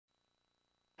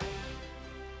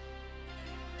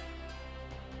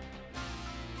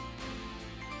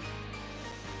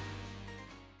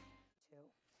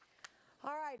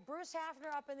right, Bruce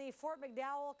Hafner up in the Fort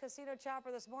McDowell Casino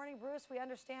Chopper this morning. Bruce, we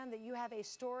understand that you have a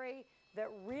story that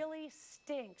really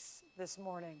stinks this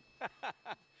morning.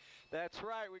 That's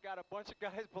right. We got a bunch of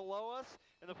guys below us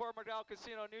in the Fort McDowell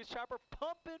Casino News Chopper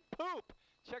pumping poop.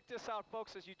 Check this out,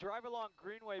 folks. As you drive along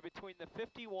Greenway between the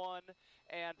 51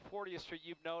 and 40th Street,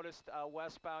 you've noticed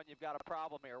westbound you've got a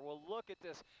problem here. Well, look at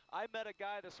this. I met a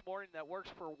guy this morning that works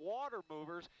for Water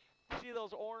Movers. See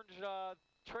those orange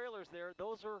trailers there?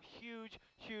 Those are huge,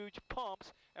 huge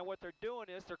pumps, and what they're doing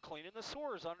is they're cleaning the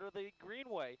sewers under the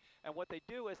Greenway. And what they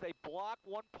do is they block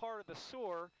one part of the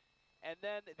sewer, and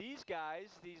then these guys,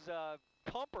 these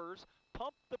pumpers,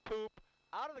 pump the poop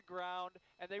out of the ground,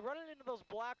 and they run it into those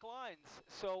black lines.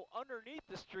 So underneath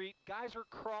the street, guys are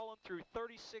crawling through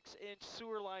 36-inch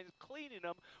sewer lines, cleaning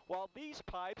them, while these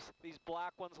pipes, these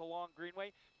black ones along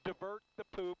Greenway, divert the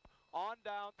poop on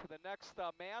down to the next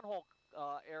manhole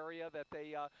area that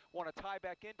they want to tie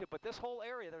back into. But this whole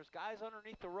area, there's guys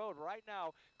underneath the road right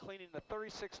now cleaning the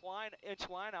 36-inch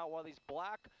line out while these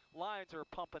black lines are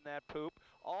pumping that poop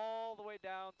all the way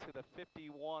down to the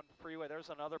 51 freeway. There's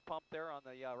another pump there on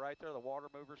the right there, the Water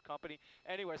Movers Company.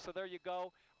 Anyway, so there you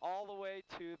go, all the way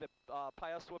to the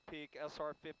Piestewa Peak,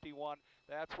 SR 51.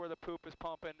 That's where the poop is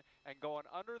pumping and going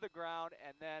under the ground.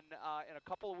 And then in a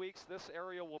couple of weeks, this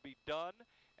area will be done.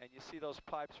 And you see those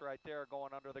pipes right there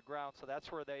going under the ground. So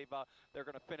that's where they're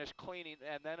going to finish cleaning,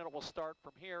 and then it will start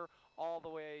from here all the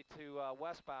way to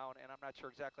westbound. And I'm not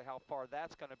sure exactly how far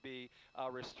that's going to be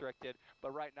restricted.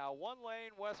 But right now, one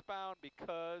lane westbound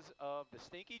because of the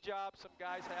stinky job some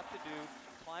guys have to do.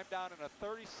 Climb down in a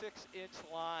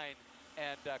 36-inch line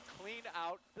and clean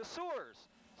out the sewers.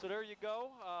 So there you go.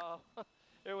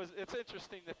 It's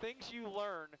interesting, the things you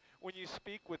learn when you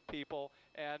speak with people.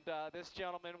 And this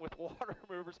gentleman with Water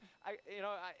Movers,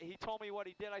 he told me what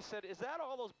he did. I said, "Is that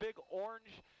all those big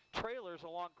orange trailers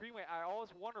along Greenway?" I always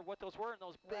wondered what those were, and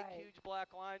those big, huge black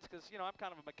lines, because I'm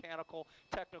kind of a mechanical,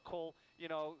 technical,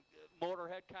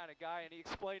 motorhead kind of guy. And he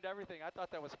explained everything. I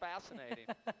thought that was fascinating.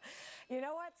 You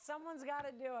know what? Someone's got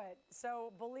to do it.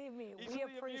 So believe me, we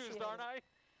appreciate amused, aren't I?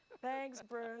 Thanks,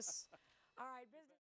 Bruce. All right, business.